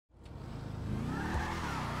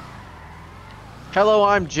Hello,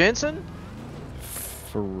 I'm Jensen.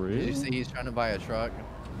 For real? Did you see he's trying to buy a truck?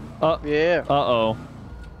 Yeah. Oh,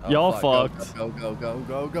 Y'all fuck. fucked. Go, go, go,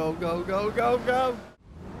 go, go, go, go, go, go.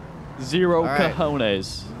 Zero right.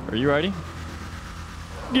 cojones. Are you ready?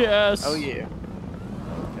 Yes. Oh yeah.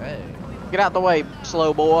 Okay. Get out the way,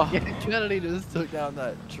 slow boy. Yeah, Kennedy just took down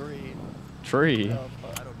that tree. Tree. Oh,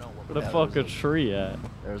 fuck. I don't know Where the fuck a tree at?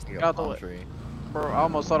 There's like Get a out the palm way. tree. Bro, I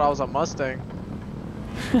almost thought I was a Mustang.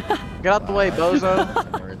 Get out the way, bozo.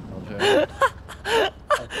 I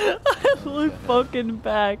look fucking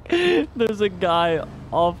back. There's a guy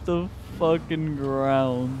off the fucking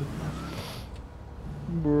ground.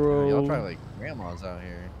 Bro. Y'all probably like grandmas out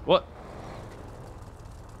here. What?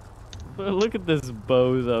 Look at this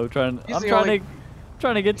bozo trying. I'm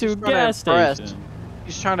trying to get to a gas station.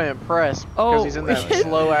 He's trying to impress because Oh. he's in that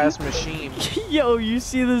slow ass machine. Yo, you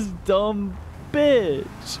see this dumb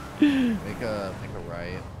bitch? Make a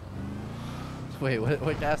right. Wait,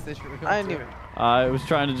 what gas station are we going I didn't to? even. I was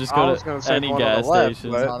trying to just I go was to gonna say any one on gas the left,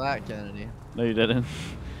 station. but- Saw that, Kennedy. No, you didn't.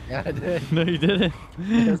 Yeah, I did. No, you didn't.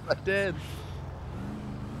 Yes, I did.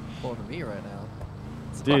 Pulling to me right now.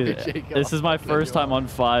 Sorry, Dude, Jacob, this is my I'm cutting first you time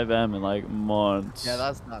off. on 5M in like months. Yeah,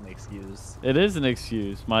 that's not an excuse. It is an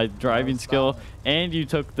excuse. My driving it's skill, not. and you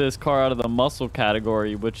took this car out of the muscle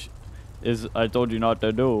category, which is I told you not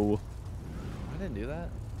to do. I didn't do that.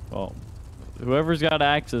 Well, whoever's got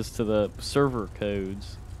access to the server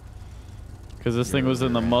codes, because this thing was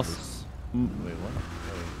in the muscle. Wait, what?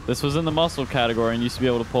 Wait, This was in the muscle category and used to be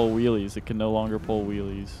able to pull wheelies. It can no longer pull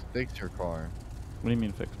wheelies. fix your car. What do you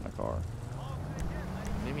mean fix my car?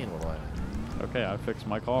 What do you mean, what do I mean? Okay, I fixed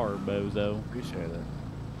my car, bozo. Appreciate it.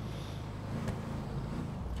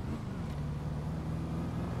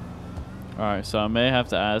 Alright, so I may have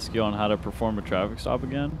to ask you on how to perform a traffic stop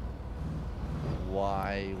again.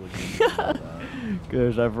 Why would you do that?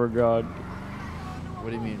 Because I forgot. What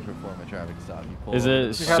do you mean perform a traffic stop? You pull Is over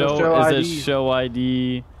it to the gotta side? show is ID. it show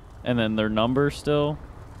ID and then their number still?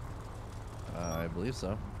 I believe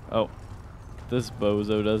so. Oh. This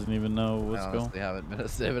bozo doesn't even know what's I going honestly haven't been a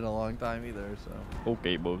civ in a long time either, so.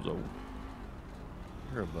 Okay, bozo.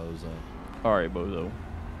 You're a bozo. Alright, bozo.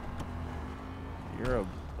 You're a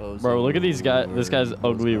bozo. Bro, look at these guys. This guy's Bozo.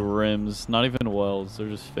 ugly rims. Not even welds. They're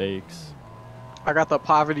just fakes. I got the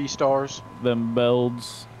poverty stars. Them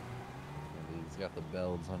belts. He's got the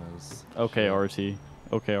bells on his. Okay, shirt. RT.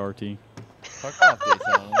 Okay, RT. Fuck off,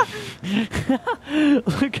 Daytona.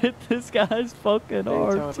 Look at this guy's fucking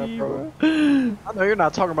Daytona, RT, bro. bro. I know you're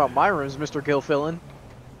not talking about my rims, Mr. Gilfillan.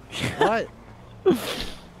 What?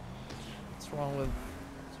 What's wrong with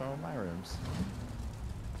my rims?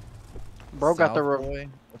 Bro got the South Boy?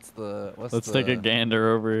 What's Let's the take a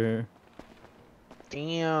gander over here.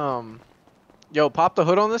 Damn. Yo, pop the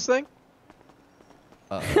hood on this thing.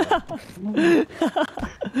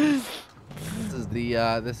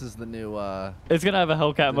 This is the new It's gonna have a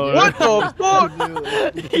Hellcat motor. What the fuck?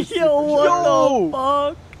 Yo,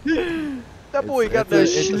 what the fuck? That boy got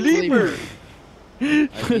it's the a sleeper. I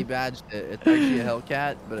debadged it. It's actually a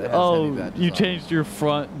Hellcat, but it has Oh, heavy badges you on changed your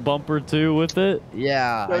front bumper too with it? it.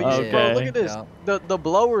 Yeah, Yo, I you- did. Bro, Okay. look at this. Yeah. The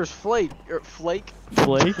blower's flake. Flake.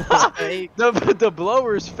 Flake? the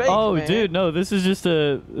blower's fake. Oh, man. dude, no. This is just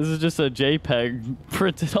a JPEG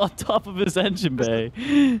printed on top of his engine bay.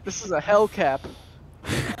 This is a Hellcat.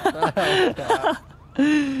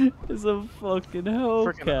 It's a fucking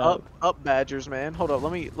Freaking Hellcat. up Badgers, man. Hold up.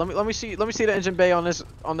 Let me see the engine bay on this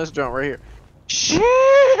joint right here. Shit.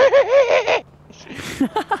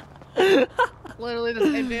 Literally the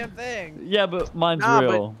same damn thing. Yeah, but mine's Nah,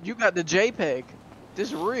 real. but you got the JPEG.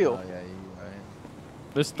 This is real. Oh yeah, you're right.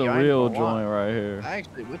 This is the Yeah, I ain't real gonna lie. joint right here.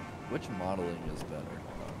 Actually, which modeling is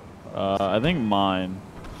better? I think mine.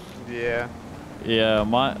 Yeah. Yeah,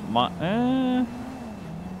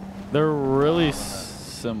 they're really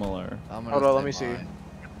similar. I'm gonna Hold on, let say me see. mine.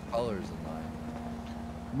 Colors in mine.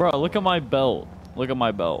 Bro, look at my belt. Look at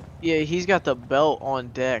my belt. Yeah, he's got the belt on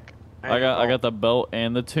deck. I got the belt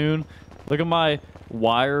and the tune. Look at my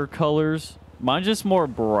wire colors. Mine's just more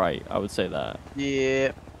bright, I would say that.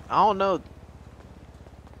 Yeah. I don't know.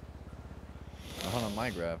 Hold on,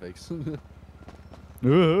 my graphics.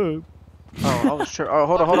 Oh, I was sure. Oh,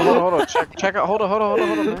 hold on. Check out. Hold on,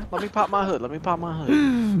 man. Let me pop my hood. Wait,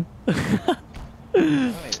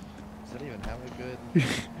 does it even have a good?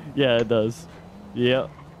 Yeah, it does. Yep.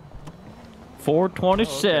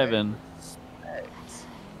 427. Specs.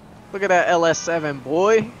 Look at that LS7,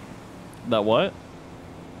 boy. That what?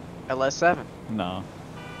 LS7. Nah.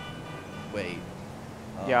 Wait.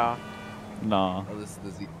 Yeah. Nah. Oh, this is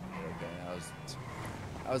the Z. Okay,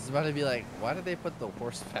 I was about to be like, why did they put the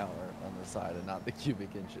horsepower on the side and not the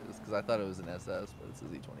cubic inches? Because I thought it was an SS, but it's a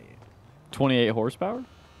Z28. 28 horsepower?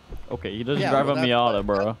 Okay, he doesn't Yeah, drive well, a Miata,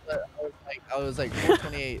 bro. I was like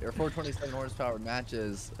 428 or 427 horsepower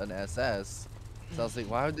matches an SS. So I was like,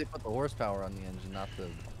 why would they put the horsepower on the engine, not the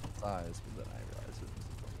size? But then I realized it was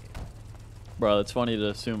a 28. Bro, it's funny to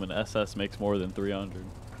assume an SS makes more than 300.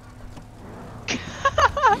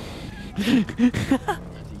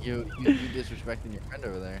 You disrespecting your friend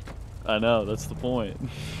over there. I know, that's the point.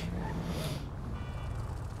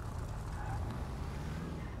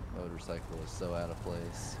 Motorcycle is so out of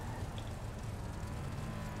place.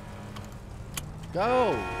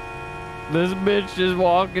 Go! This bitch is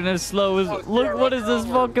walking as slow as. Look, what is this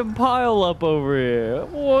fucking pile up over here?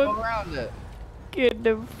 What? Go around it. Get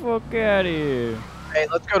the fuck out of here. Hey,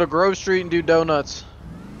 let's go to Grove Street and do donuts.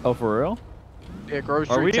 Oh, for real? Yeah, Grove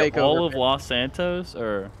Street Are we takeover. all of Los Santos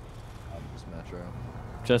or Just Metro.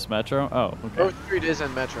 just Metro? Oh, okay. Grove Street is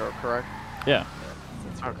in Metro, correct? Yeah.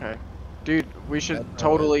 That's right. Okay. Dude, we should Metro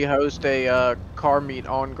totally host a car meet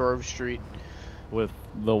on Grove Street. With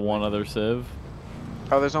the one other Civ.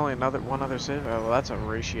 Oh, there's only one other Civ? Oh, well, that's a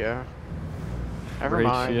ratio. Never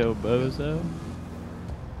mind. Ratio bozo.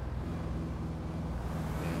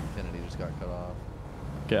 Damn, Kennedy just got cut off.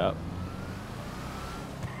 Cap.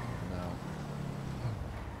 No.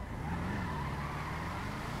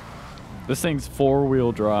 This thing's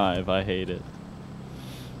 4-wheel drive. I hate it.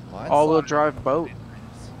 Mine's All-wheel sliding drive boat. pretty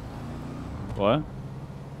nice. What?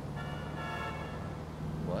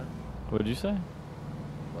 What? What did you say?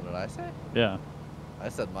 What did I say? Yeah. I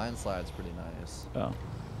said mine slides pretty nice. Oh.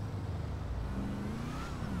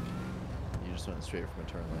 You just went straight from a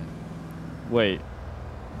turn lane. Wait.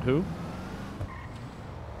 Who?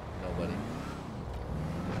 Nobody.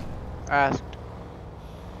 Asked.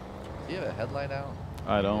 Do you have a headlight out?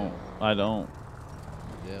 I don't. I don't.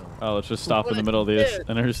 You do. Oh, let's just stop in the middle of this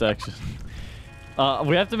intersection.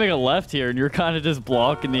 We have to make a left here, and you're kind of just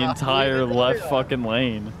blocking the entire left fucking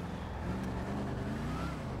lane.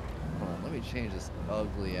 Hold on, let me change this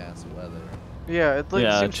ugly ass weather. Yeah, it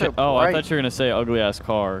Yeah. seems so Oh, I bright. thought you were gonna say ugly ass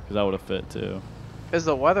car, because that would have fit too. Is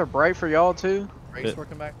the weather bright for y'all too? Brakes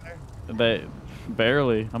working back there? They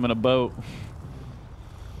barely. I'm in a boat.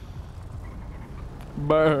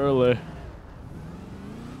 Barely.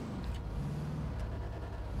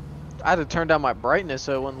 I had to turn down my brightness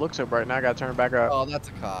so it wouldn't look so bright. Now I gotta turn it back up. Oh, that's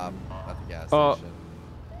a cop at the gas Oh. station.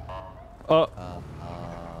 Oh.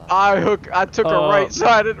 I took a right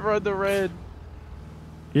side and run the red.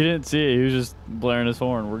 You didn't see it. He was just blaring his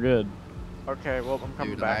horn. We're good. Okay, well I'm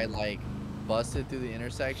coming Dude, back. I like busted through the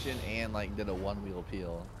intersection and like did a one-wheel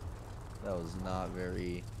peel. That was not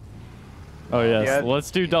very. Oh yes. Yeah. Let's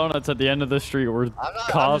do donuts at the end of the street where I'm not. I'm just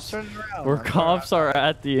cops turning around. where I'm cops are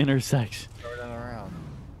at the intersection. turning around.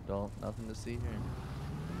 Nothing to see here.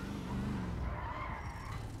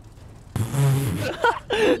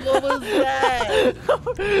 What was that?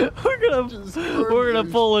 we're gonna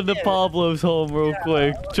pull into Pablo's home real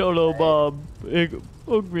quick. Chono Bob,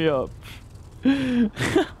 hook me up.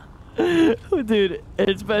 Dude,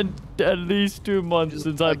 it's been at least 2 months Just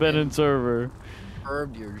since I've been in server.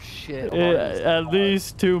 Curbed your shit. At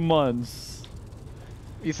least 2 months.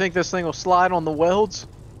 You think this thing will slide on the welds?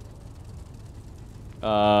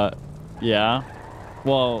 Yeah.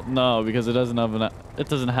 Well, no, because it doesn't have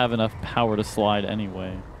enough power to slide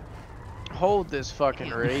anyway. Hold this fucking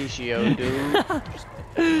ratio,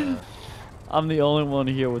 dude. I'm the only one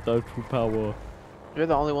here without true power. You're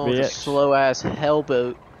the only one with a Bitch. slow ass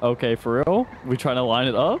hellboat. Okay, for real? We trying to line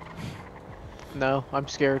it up? No, I'm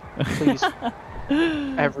scared. Please.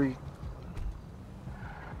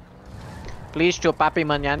 Please, Cho Papi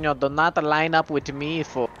Mañana, do not line up with me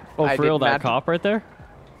for. Oh, I for real? did That not- cop right there?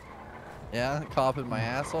 Yeah, cop in my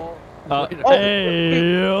asshole.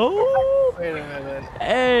 Hey, yo. Wait a minute.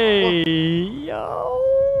 Hey,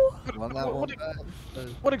 yo. One that one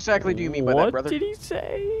What exactly do you mean by that, What brother? did he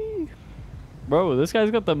say? Bro, this guy's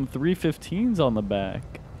got them 315s on the back.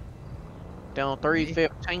 Down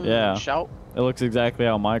 315. Yeah. Shout. It looks exactly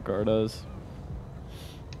how my car does.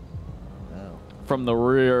 No. From the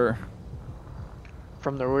rear.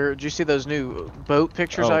 From the rear. Did you see those new boat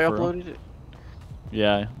pictures Oh, I for real? uploaded?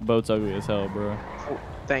 Yeah, boat's ugly as hell, bro. Oh,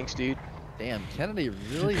 thanks, dude. Damn, Kennedy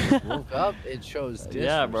really just woke up. It shows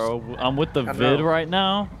Yeah, bro. I'm with the I vid know. right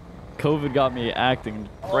now. COVID got me acting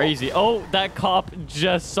crazy. Oh, that cop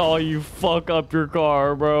just saw you fuck up your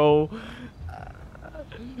car, bro.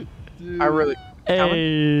 I really.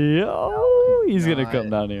 Hey, yo. He's gonna God. come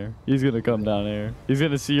down here. He's gonna come down here. He's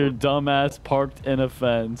gonna see your dumb ass parked in a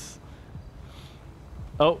fence.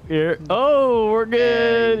 Oh, here. Oh, we're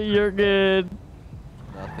good. You're good.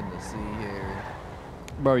 Nothing to see here.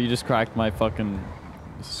 Bro, you just cracked my fucking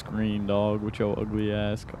screen, dog, with your ugly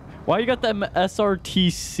ass. Why you got them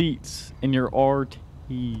SRT seats in your RT?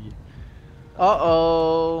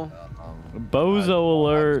 Uh-oh. Bozo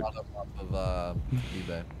alert. I bought them off of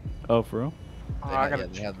eBay. Oh, for real?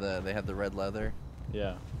 They had the red leather.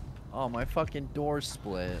 Yeah. Oh, my fucking door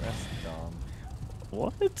split. That's dumb.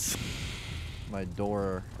 What? My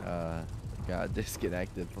door got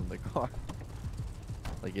disconnected from the car.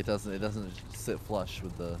 Like it doesn't sit flush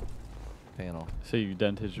with the panel. So you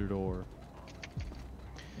dented your door.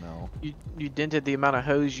 No. You dented the amount of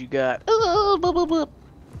hose you got. My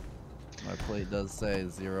plate does say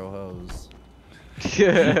 0 hose.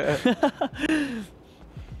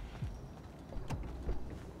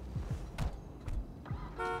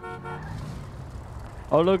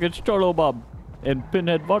 Oh look, it's Cholo Bob and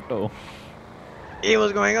Pinhead Vato. Hey,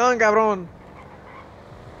 what's going on, cabron?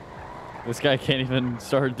 This guy can't even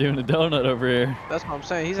start doing a donut over here. That's what I'm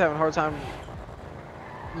saying. He's having a hard time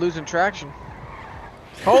losing traction.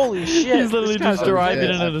 Holy shit! He's literally just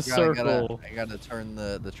driving in a circle. I gotta turn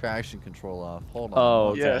the traction control off. Hold on. Oh,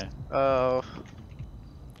 okay. Yes. Oh.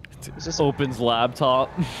 Opens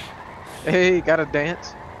laptop. Hey, gotta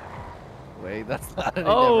dance. Wait, that's not an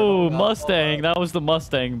Oh, Mustang. That was the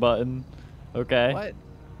Mustang button. Okay. What?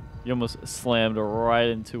 You almost slammed right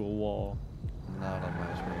into a wall. Not on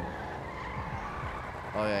my screen.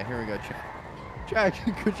 Oh yeah, here we go.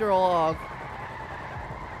 Traction control off.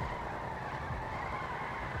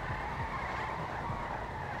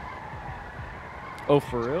 Oh,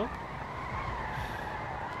 for real?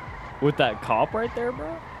 With that cop right there,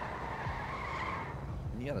 bro?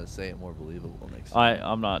 You gotta say it more believable next time.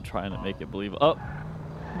 I'm not trying to make it believable. Oh,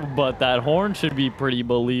 but that horn should be pretty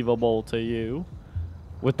believable to you.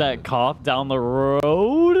 With that cop down the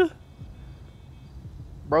road?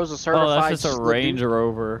 Bro's a certified. Oh, that's just a Range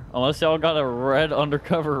Rover. Unless y'all got a red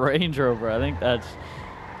undercover Range Rover. I think that's...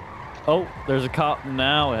 Oh, there's a cop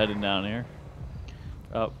now heading down here.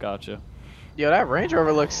 Oh, gotcha. Yo, that Range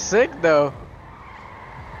Rover looks sick, though.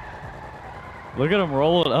 Look at him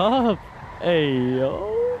rolling up. Hey, yo.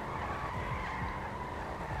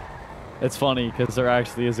 It's funny because there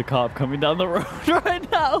actually is a cop coming down the road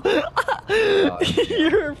right now.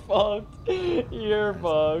 You're fucked. You're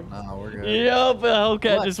fucked. No, we're good. Yep, the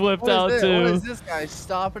Hellcat just whipped out too. What is this guy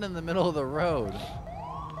stopping in the middle of the road?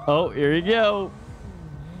 Oh, here you go.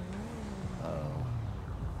 Oh.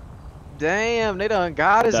 Damn, they done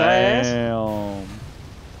got his ass. Damn.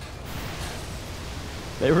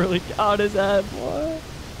 They really got his ass, boy.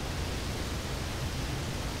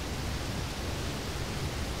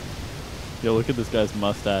 Yo, look at this guy's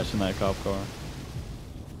mustache in that cop car.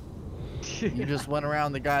 You just went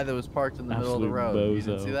around the guy that was parked in the middle of the road. Bozo. You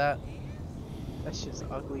didn't see that? That shit's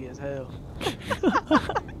ugly as hell.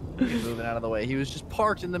 He's moving out of the way. He was just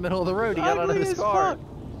parked in the middle of the road. He got out of Ugly his as car.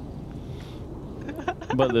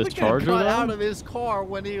 But this Charger got though? out of his car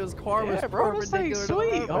when his car was bro, this thing's perpendicular to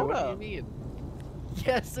the sweet. road. Hold What up. do you mean?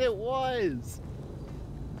 Yes, it was.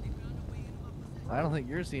 I don't think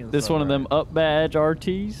you're seeing This one of them up badge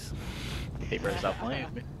RTs. Hey, bro, stop playing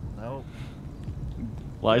with me. Nope.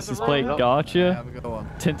 License wrong plate with- gotcha. Have a good one.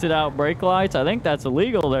 Tinted out brake lights. I think that's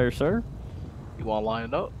illegal there, sir. You want to line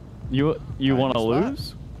it up? You want to spot.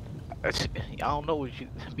 lose? I don't know what you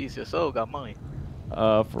BCSO got money.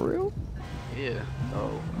 For real? Yeah.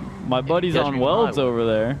 So My buddy's catch on me welds on the over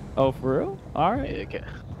there. Oh, for real? All right. yeah,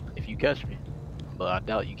 if you catch me, but I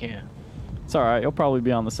doubt you can. It's all right. You'll probably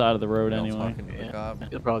be on the side of the road You know, anyway. talking to the Yeah. cop.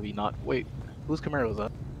 It'll probably be not. Wait, whose Camaro was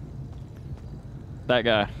that? That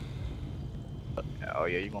guy. Oh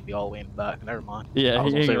yeah, you're gonna be all the way in the back. Never mind. Yeah, I was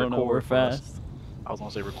he gonna ain't say going nowhere record for us. fast. I was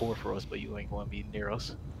gonna say record for us, but you ain't gonna be near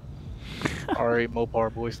us. All right,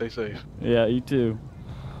 Mopar boy, stay safe. Yeah, you too.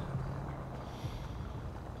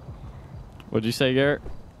 What'd you say, Garrett?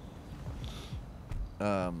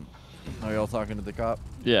 Are y'all talking to the cop?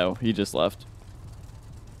 Yeah, he just left.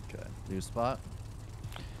 Okay. New spot?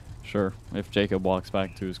 Sure. If Jacob walks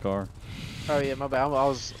back to his car. Oh yeah, my bad. I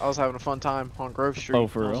was having a fun time on Grove Street. Oh,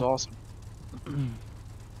 for That was real? awesome.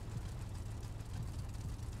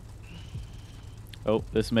 Oh,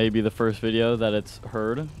 this may be the first video that it's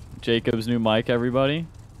heard. Jacob's new mic, everybody.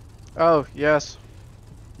 Oh yes.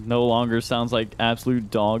 No longer sounds like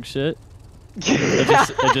absolute dog shit.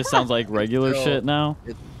 It just sounds like regular Still, shit now.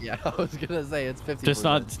 Yeah, I was gonna say it's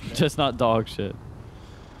 50%. Just not dog shit.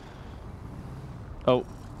 Oh,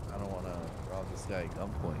 I don't want to rob this guy at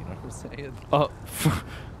gunpoint. You know what I'm saying?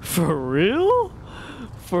 for real?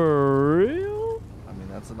 For real? I mean,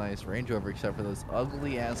 that's a nice Range Rover, except for those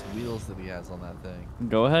ugly ass wheels that he has on that thing.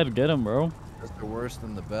 Go ahead, get him, bro. They're worse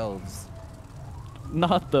than the belts.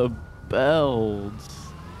 Not the bells.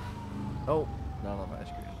 Oh, not on ice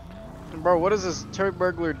cream. Bro, what is this turd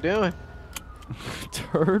burglar doing?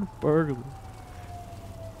 Turd burglar.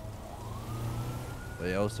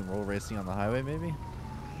 They owe some roll racing on the highway, maybe?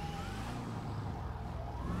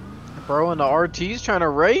 Bro, and the RT's trying to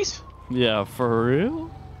race? Yeah, for real?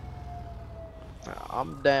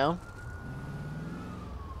 I'm down.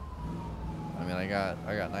 I mean, I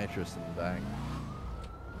got nitrous in the back.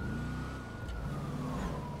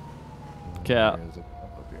 Cap. There's a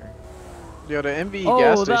pump up here. Yo, the MV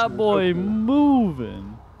gas Oh, station that is boy so cool.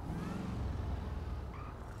 moving.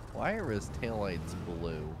 Why are his taillights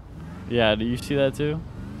blue? Yeah, do you see that too?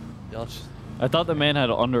 Y'all just... I thought the man had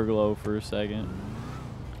underglow for a second.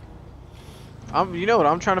 You know what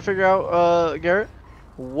I'm trying to figure out, Garrett?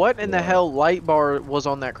 What in the What? hell light bar was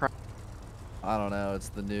on that crime? I don't know. It's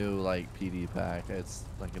the new like PD pack. It's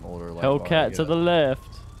like an older light bar. Hellcat to the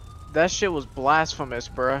left. That shit was blasphemous,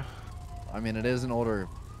 bruh. I mean, it is an older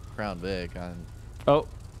Crown Vic. Oh,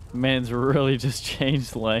 man's really just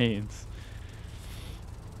changed lanes.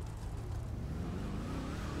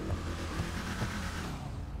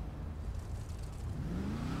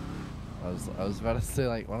 I was about to say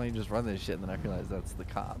like, why don't you just run this shit? And then I realized that's the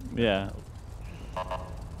cop. Yeah.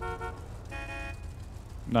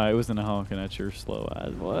 No, it wasn't honking at your slow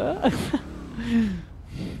ass. What?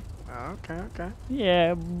 Okay, okay.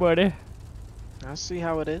 Yeah, buddy. I see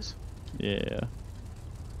how it is. Yeah.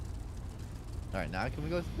 All right, now can we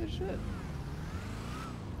go through this shit?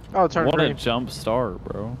 Oh, turn What green. a jump start,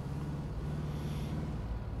 bro.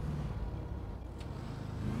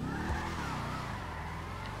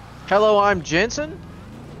 Hello, I'm Jensen.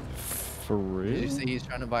 For Did real? you see he's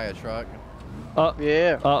trying to buy a truck?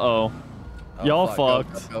 Yeah. Uh-oh. Oh, Y'all fuck.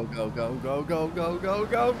 fucked. Go, go, go, go, go, go, go,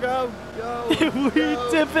 go, go, go. We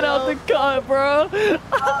tipping out the cut, bro.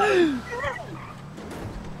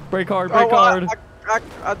 Brake hard, brake hard.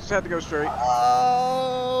 I just had to go straight.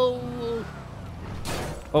 Oh.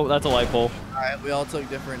 Oh, that's a light pole. Alright, we all took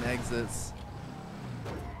different exits.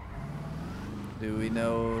 Do we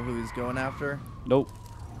know who he's going after? Nope.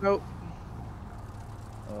 Nope.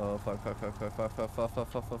 Oh, fuck, fuck, fuck, fuck, fuck, fuck, fuck, fuck,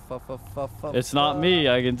 fuck, fuck, fuck, fuck, fuck, fuck. It's not me,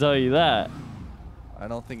 I can tell you that. I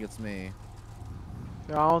don't think it's me.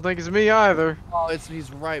 I don't think it's me either. Oh, he's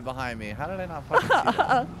right behind me. How did I not fucking see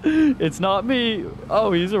that? It's not me.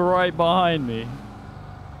 Oh, he's right behind me.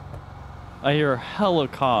 I hear hella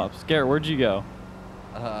cops. Garrett, where'd you go?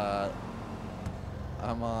 I'm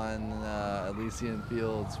on Elysian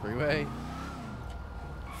Fields Freeway.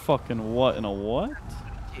 Fucking what in a what?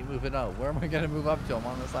 Keep moving up. Where am I gonna move up to? I'm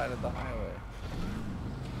on the side of the highway.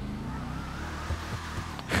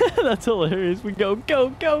 That's hilarious. We go, go,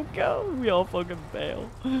 go, go. We all fucking fail.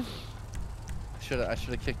 I should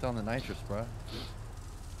have kicked on the nitrous, bro.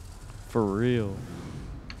 For real.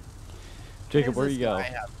 Jacob, where you go? I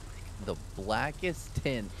have the blackest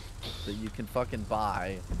tint that you can fucking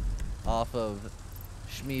buy off of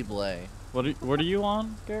Schmeeble. What are you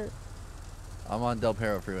on, Garrett? I'm on Del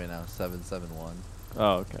Perro Freeway now, 771.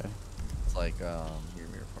 Oh, okay. It's like near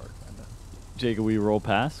Mirror Park, kinda. Jacob, we roll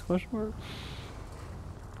past? Question mark.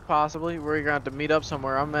 Possibly. We're gonna have to meet up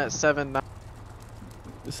somewhere. I'm at 7-9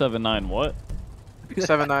 what?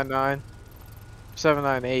 799.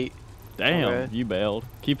 798. Damn, Okay. you bailed.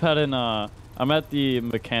 Keep heading. I'm at the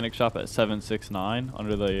mechanic shop at 769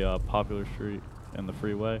 under the Popular Street and the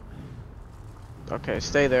freeway. Okay,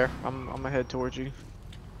 stay there. I'm gonna head towards you.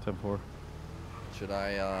 10-4. Should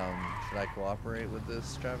I cooperate with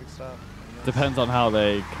this traffic stop? I guess? Depends on how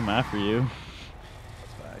they come after you.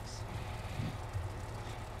 That's facts.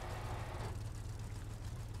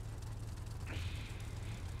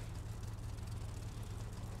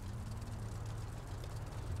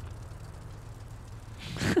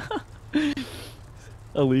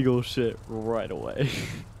 Illegal shit right away.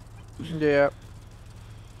 Yeah.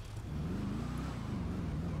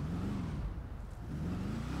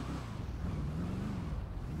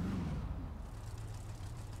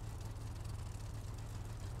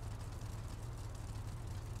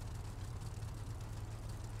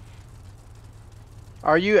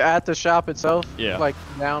 Are you at the shop itself? Yeah. Like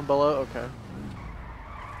down below? Okay.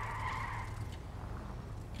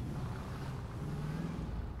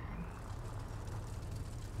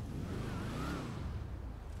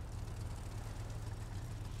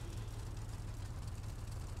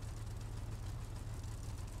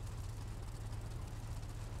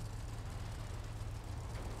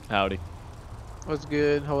 Howdy. What's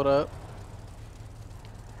good? Hold up.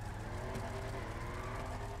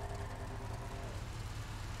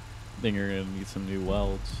 Think you're gonna need some new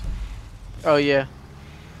welds. Oh yeah.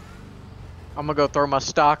 I'm gonna go throw my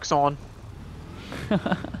stocks on.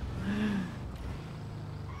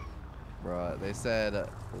 Bruh, they said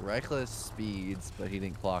reckless speeds, but he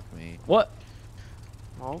didn't clock me. What?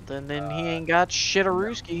 Well, then he ain't got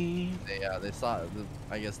shit-a-rooski. They saw.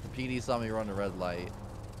 I guess the PD saw me run a red light,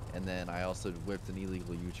 and then I also whipped an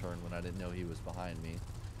illegal U-turn when I didn't know he was behind me.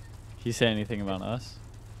 He say anything about us?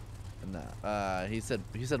 No. He said,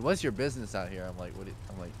 "What's your business out here?" I'm like, "What?"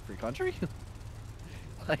 I'm like, "Free country?"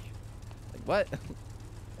 like what?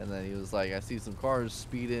 And then he was like, "I see some cars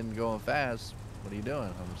speeding, going fast. What are you doing?"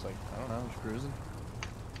 I'm just like, "I don't know, I'm just cruising."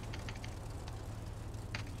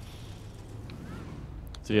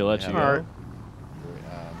 Did he let you go? Alright. They're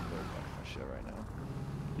running my shit right now.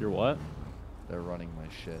 You're what? They're running my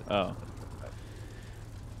shit. Oh.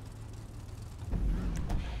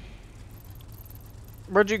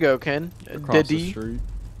 Where'd you go, Ken? Across the street.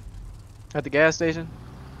 At the gas station?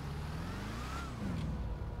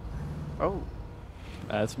 Oh.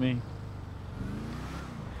 That's me.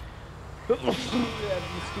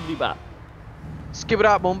 Skibbity bop. Skip it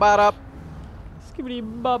up, boom, bop up. Skibbity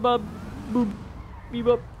bop bop. Boop. Beep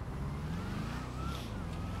up.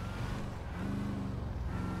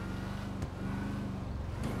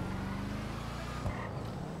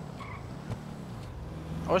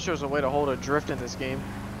 I wish there was a way to hold a drift in this game.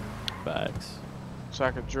 Facts. So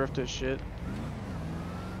I could drift this shit.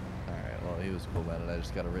 Alright, well, he was cool about it. I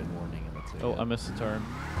just got a written warning and that's it. Oh, I missed a turn.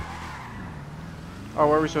 Oh,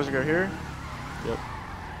 where are we supposed to go? Here? Yep.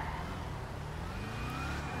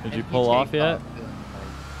 Did you pull off yet?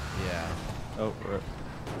 Yeah. Oh, rip.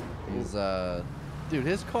 He's dude,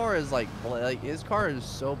 his car is like his car is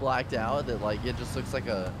so blacked out that like it just looks like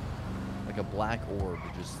a black orb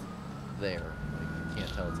just there. Like you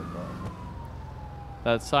can't tell it's a car.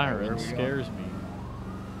 That siren There we go. scares me.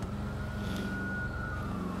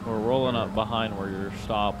 We're rolling up behind where your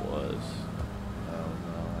stop was. Oh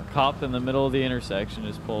no. Cop in the middle of the intersection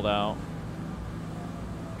is pulled out.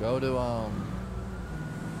 Go to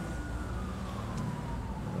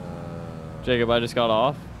Jacob, I just got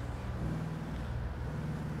off.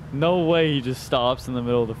 No way he just stops in the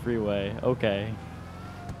middle of the freeway. Okay.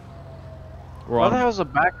 We're Why on. the hell's the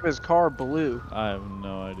back of his car blue? I have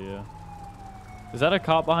no idea. Is that a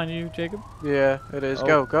cop behind you, Jacob? Yeah, it is. Oh.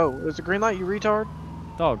 Go, go. It's a green light, you retard.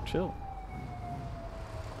 Dog, chill.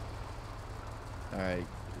 Alright.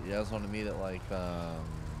 You guys want to meet at like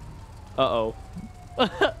Uh-oh.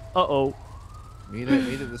 Uh-oh. meet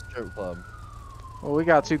at the strip club. Well, we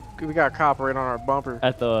got a cop right on our bumper.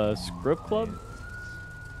 At the script club?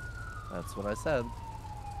 That's what I said.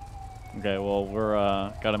 Okay, well, we're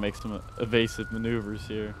gotta make some evasive maneuvers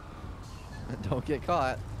here. Don't get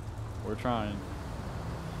caught. We're trying.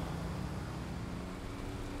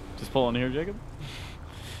 Just pull in here, Jacob.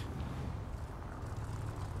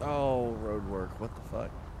 Oh, road work. What the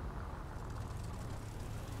fuck?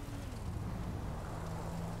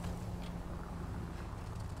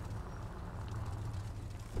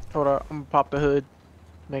 Hold up, I'm gonna pop the hood.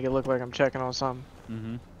 Make it look like I'm checking on something.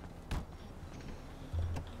 Mm-hmm.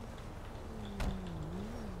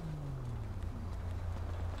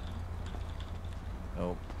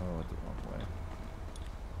 Oh, I went the wrong way.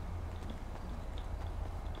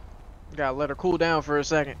 Gotta let her cool down for a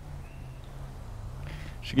second.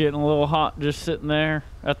 She's getting a little hot just sitting there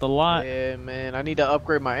at the lot. Yeah, man. I need to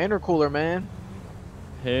upgrade my intercooler, man.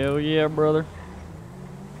 Hell yeah, brother.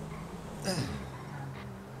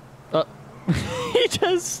 He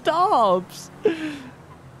just stops.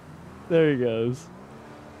 There he goes.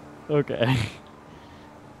 Okay.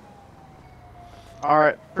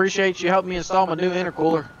 Alright, appreciate you helping me install my new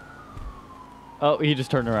intercooler. Oh, he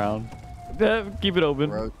just turned around. Keep it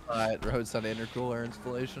open. Roadside intercooler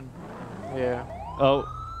installation. Yeah. Oh,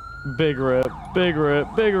 big rip, big rip,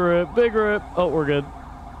 big rip, big rip. Oh, we're good.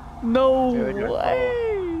 No Yeah, they got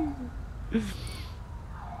way.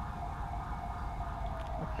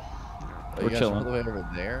 Oh, We're you guys chilling. are all the way over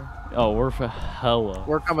there? Oh, we're for hella.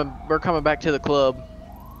 We're coming back to the club.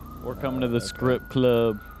 We're coming to the Okay. script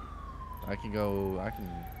club. I can. Alright,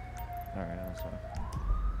 that's fine.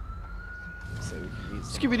 Say we can eat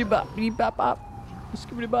some, Skibbity bop, beep bop bop.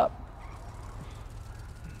 Skibbity bop.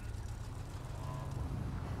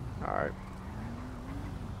 Alright.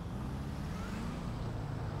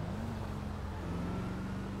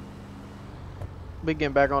 We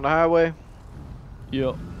getting back on the highway.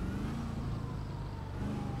 Yep.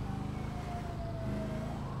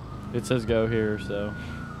 It says go here, so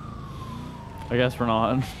I guess we're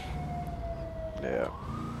not. Yeah.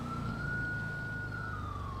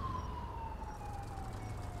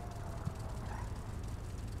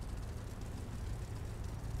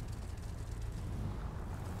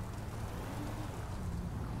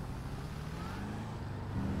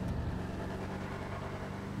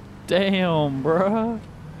 Damn, bruh.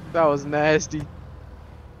 That was nasty.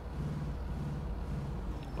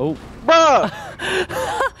 Oh. Bruh!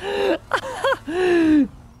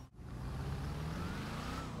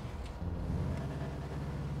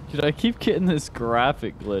 Dude, I keep getting this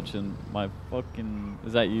graphic glitch in my fucking...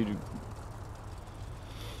 Is that you?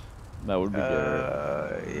 That would be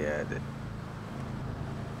good. Yeah.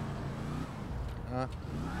 Huh?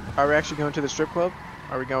 Are we actually going to the strip club?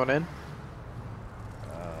 Are we going in?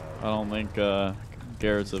 I don't think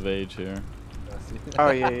Garrett's of age here.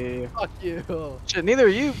 Oh, yeah. Fuck you. Shit, neither are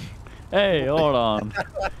you. Hey, hold on.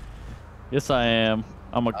 Yes, I am.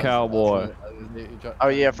 I'm a cowboy. Oh,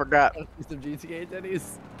 yeah, I forgot. Some GTA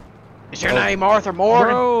titties. Is your name Arthur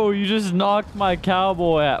Morgan? Bro, you just knocked my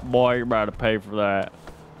cowboy out. Boy, you're about to pay for that.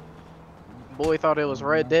 Boy thought it was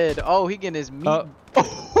Red Dead. Oh, he getting his meat. Bro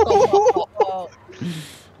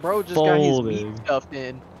just got his meat stuffed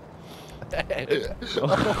in.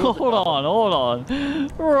 Hold on.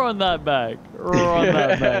 Run that back. Run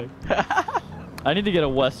that back. I need to get a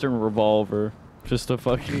Western revolver. Just to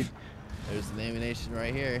fucking... There's the Nation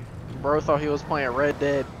right here. Bro thought he was playing Red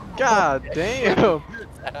Dead. God damn.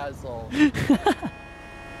 Asshole.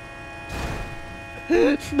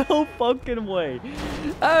 No fucking way.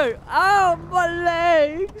 Oh, my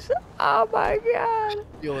legs. Oh my god.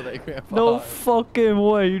 Deal with that, Grandpa. No fucking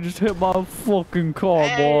way. You just hit my fucking car,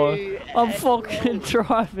 boy. I'm fucking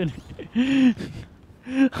driving it.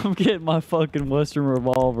 I'm getting my fucking Western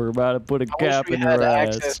revolver, about to put a cap in your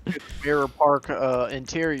ass. Access to the Mirror Park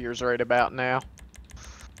interiors right about now.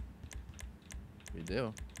 We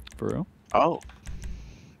do. For real? Oh.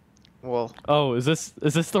 Well. Oh, is this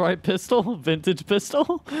the right pistol? Vintage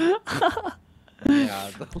pistol? Yeah.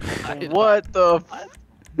 What the?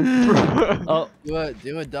 Oh.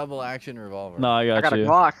 Do a double action revolver. No, I got a you.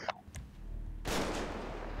 Glock.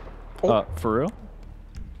 Oh. For real?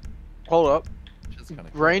 Hold up. Just kinda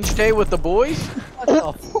Range day with the boys?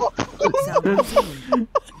 Sound resumed.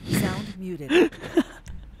 Sound muted.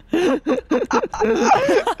 What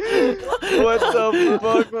the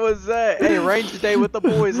fuck was that? Hey, range day with the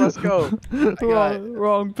boys. Let's go.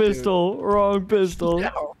 Wrong pistol. Wrong pistol.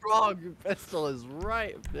 Yeah, wrong. Your pistol is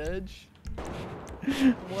right, bitch.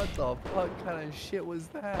 What the fuck kind of shit was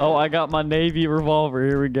that? Oh, I got my Navy revolver.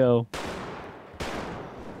 Here we go.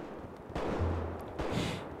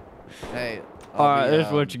 Hey. Alright, this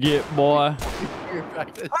is what you get, boy.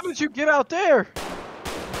 How did you get out there?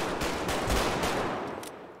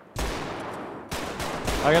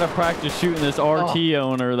 I gotta practice shooting this RT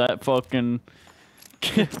owner that fucking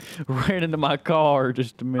ran into my car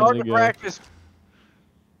just a minute Target ago. practice.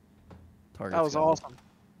 Target's That was gone. awesome.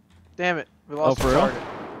 Damn it, we lost for the real? target.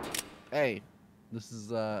 Hey, this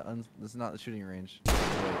is not the shooting range.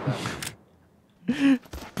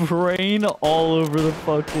 Brain all over the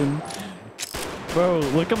fucking... Bro,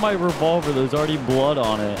 look at my revolver. There's already blood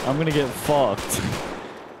on it. I'm gonna get fucked.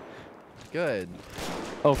 Good.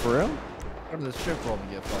 Oh, for real? Go to the strip club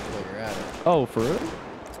and get fucked while you're at it. Oh, for real?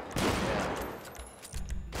 Yeah.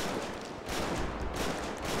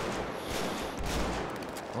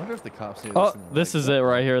 I wonder if the cops do this. Oh, this is it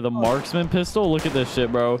right here. The marksman pistol. Look at this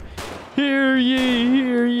shit, bro. Hear ye,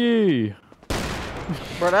 hear ye.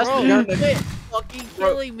 Bro, that's the gun that... fucking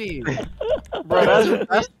killing me. Bro,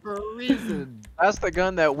 that's for a reason. That's the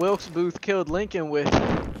gun that Wilkes Booth killed Lincoln with.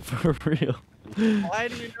 For real. Why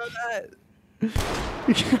do you know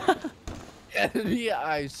that? Kennedy,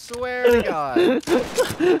 I swear to God.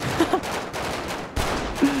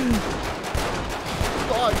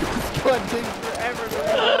 Fuck, this gun takes forever to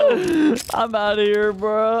load. I'm out of here,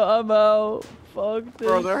 bro. I'm out. Fuck this.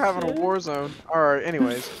 Bro, they're having a war zone. Alright,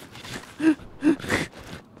 anyways.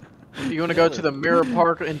 You want to go to the Mirror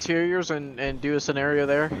Park interiors and do a scenario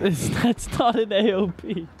there? That's not an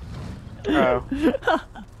AOP. Oh.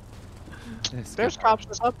 There's cops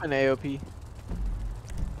just up in AOP.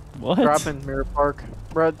 What? Dropping Mirror Park.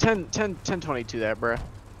 Bro, 1022 that, bro.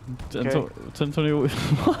 1020.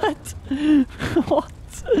 What? What?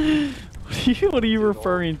 What are you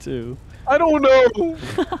referring to? I don't know.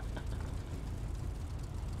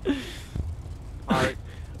 Alright.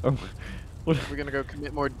 What? We're gonna go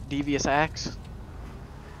commit more devious acts.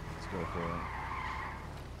 Let's go for it.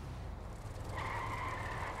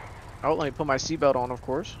 Oh, let me put my seatbelt on, of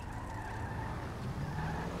course.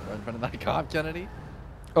 Right in front of that cop, Kennedy?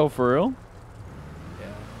 Oh, for real? Yeah.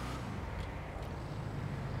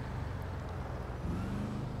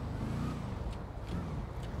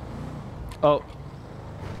 Oh.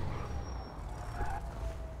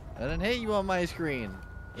 I didn't hit you on my screen.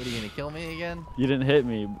 What, are you gonna kill me again? You didn't hit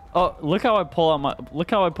me. Oh, look how I pull out my... Look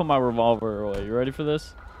how I put my revolver away. You ready for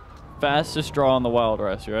this? Fastest draw in the Wild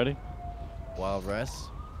West. You ready? Wild West.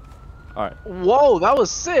 All right. Whoa, that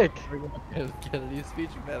was sick. Kennedy's speech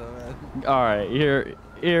better, man. All right. Here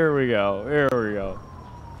we go. Here we go.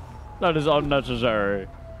 That is unnecessary.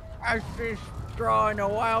 Fastest draw in the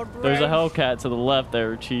Wild West. There's a Hellcat to the left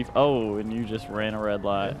there, Chief. Oh, and you just ran a red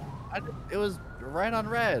light. It was right on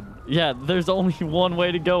red. Yeah, there's only one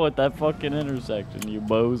way to go at that fucking intersection, you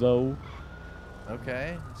bozo.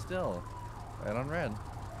 Okay, still. Right on red.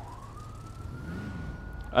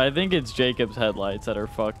 I think it's Jacob's headlights that are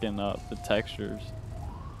fucking up the textures.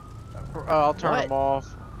 I'll turn What? them off.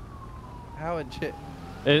 How would you...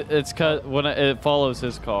 It's cut when it follows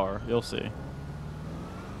his car. You'll see.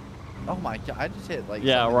 Oh my god, I just hit like...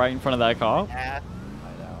 Yeah, something right in front of that cop. I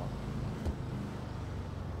know.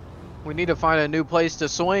 We need to find a new place to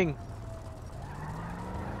swing.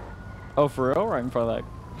 Oh, for real? Right in front of that.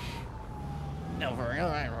 No, for real,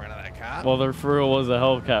 right in front of that cop. Well, there for real was a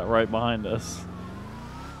Hellcat right behind us.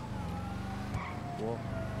 Cool.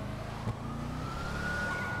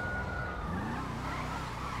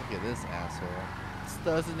 Look at this asshole. This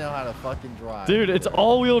doesn't know how to fucking drive. Dude, it's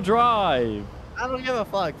all-wheel drive. I don't give a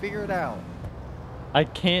fuck. Figure it out. I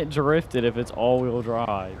can't drift it if it's all-wheel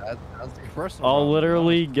drive. That's your personal I'll problem.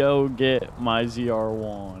 literally go get my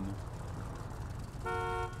ZR1.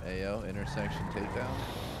 Ayo, intersection takedown.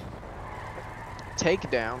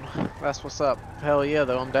 Takedown. That's what's up. Hell yeah,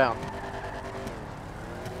 though. I'm down.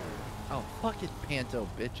 Oh, fuck it, Panto,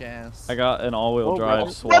 bitch ass. I got an all-wheel Oh, drive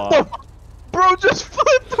bro. swap. What the? Bro just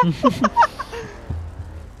flipped.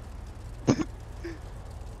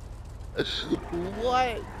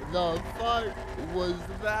 What the fuck was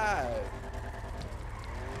that?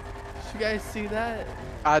 Did you guys see that?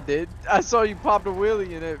 I did. I saw you popped a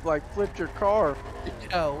wheelie and it like flipped your car.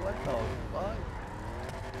 Yo, what the fuck?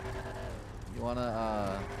 You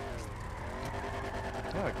wanna,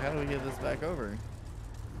 fuck, how do we get this back over?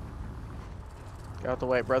 Get out the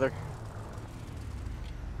way, brother.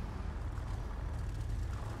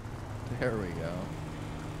 There we go.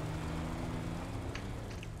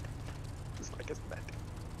 Just like his neck.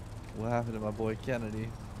 What happened to my boy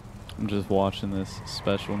Kennedy? I'm just watching this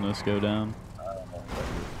specialness go down.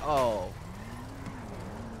 Oh.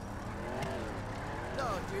 No,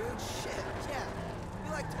 dude, shit, yeah.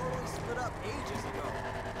 We like totally split up ages ago.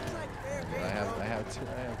 It's like fair game, I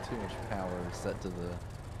have too much power set to the...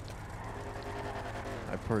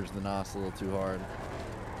 I purged the NOS a little too hard.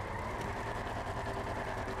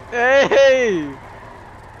 Hey!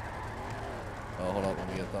 Oh, hold up, let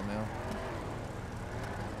me get a thumbnail.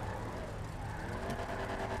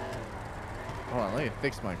 Hold on, let me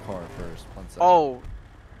fix my car first. 1 second. Oh,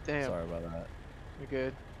 damn. Sorry about that. You're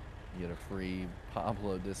good. You get a free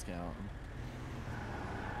Pablo discount.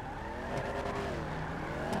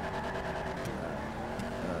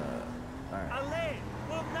 Alright. Ale,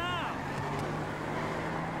 move now!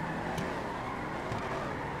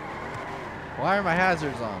 Why are my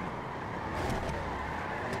hazards on?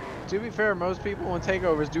 To be fair, most people on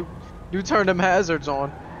takeovers do turn them hazards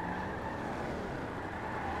on.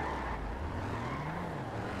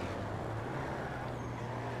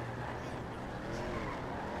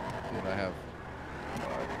 Dude, I have...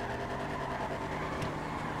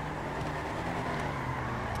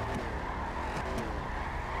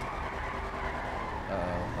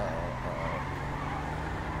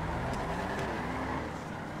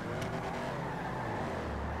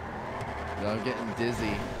 Dude, I'm getting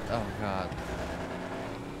dizzy. Oh god.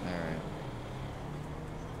 Alright.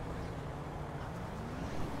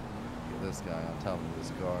 Get this guy on top of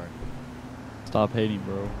this car. Stop hating,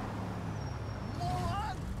 bro. I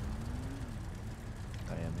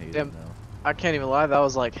am hating Damn. now. I can't even lie, that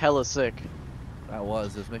was like hella sick. That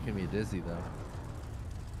was. It's making me dizzy though.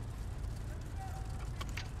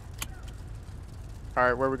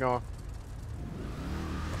 Alright, where we going?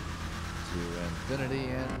 To infinity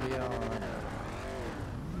and beyond.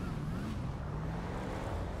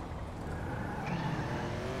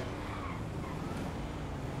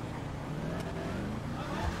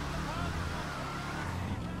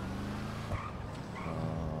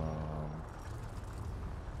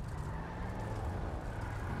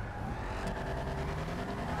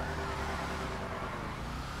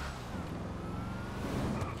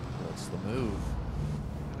 What's the move?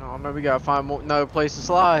 Oh, maybe we gotta find another place to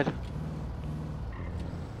slide.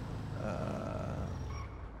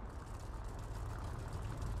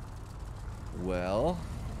 Well,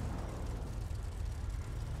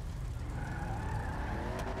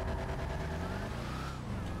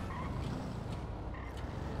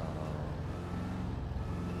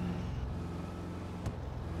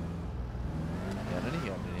 Kennedy,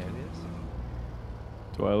 you have any ideas?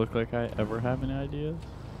 Do I look like I ever have any ideas?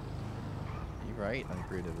 You're right. I'm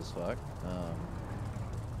creative as fuck.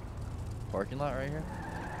 Parking lot right here.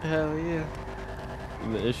 Hell yeah.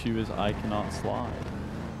 The issue is I cannot slide.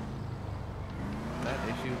 That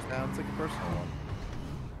issue sounds like a personal one.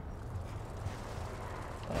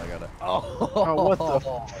 Oh, I got it. Oh, Oh, what the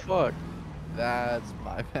fuck? That's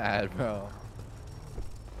my bad, bro.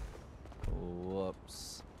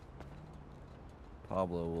 Whoops.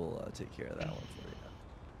 Pablo will take care of that one for you.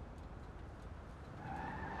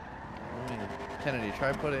 Kennedy,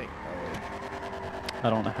 try putting. I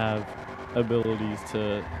don't have abilities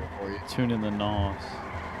to tune in the NOS.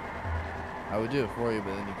 I would do it for you,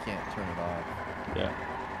 but then you can't turn it off. Yeah.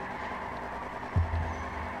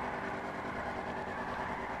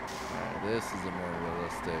 Alright, this is a more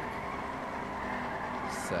realistic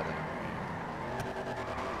setting.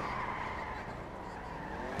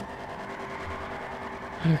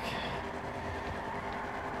 Okay.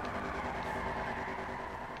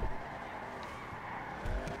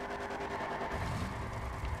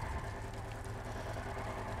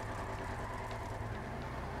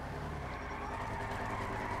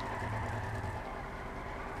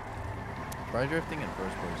 Try drifting in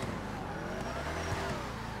first person.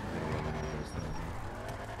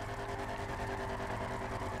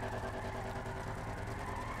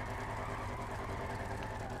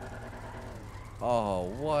 Oh,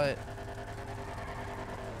 what?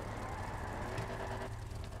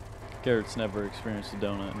 Garrett's never experienced a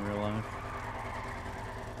donut in real life.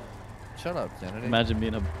 Shut up, Kennedy. Imagine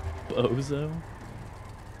being a bozo.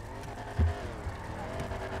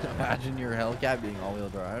 Imagine your Hellcat being all-wheel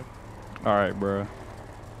drive. Alright, bro.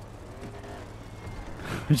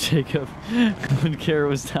 Jacob, when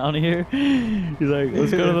Garrett was down here, he's like,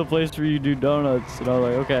 let's go to the place where you do donuts. And I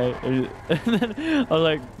was like, okay. And then I was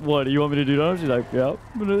like, what, do you want me to do donuts? He's like, yep.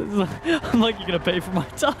 I'm like, you're going to pay for my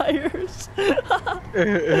tires?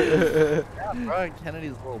 Yeah, bro,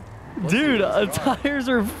 Kennedy's little... Dude, tires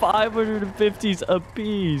are 550s a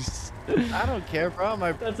piece. I don't care, bro.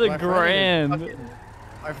 That's a grand.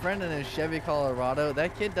 My friend in his Chevy Colorado,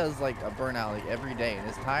 that kid does like a burnout like every day, and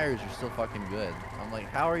his tires are still fucking good. I'm like,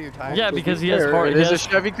 how are your tires? Yeah, because he has hard. It is a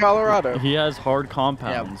Chevy Colorado. He has hard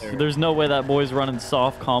compounds. Yeah, there's no way that boy's running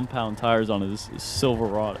soft compound tires on his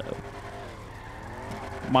Silverado.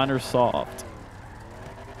 Mine are soft.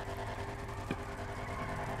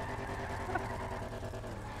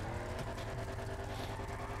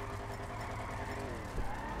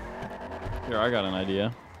 Here, I got an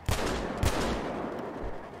idea.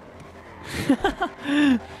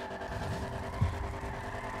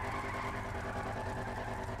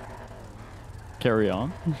 Carry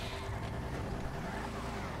on.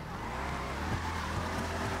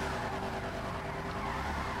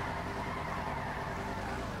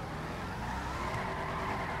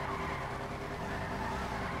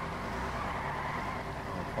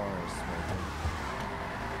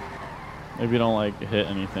 Maybe you don't like hit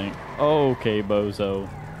anything. Okay, bozo.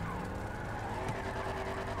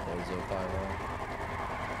 Bozo 5-0.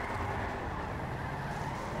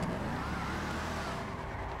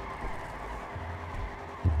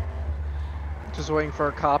 Just waiting for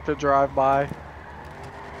a cop to drive by.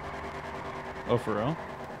 Oh, for real?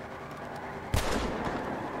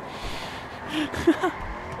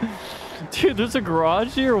 Dude, there's a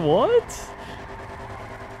garage here? What?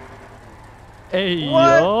 Hey,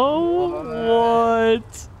 What? yo,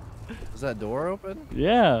 what? Is that door open?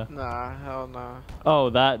 Yeah. Nah, hell nah. Oh,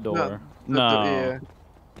 that door. No, No. yeah.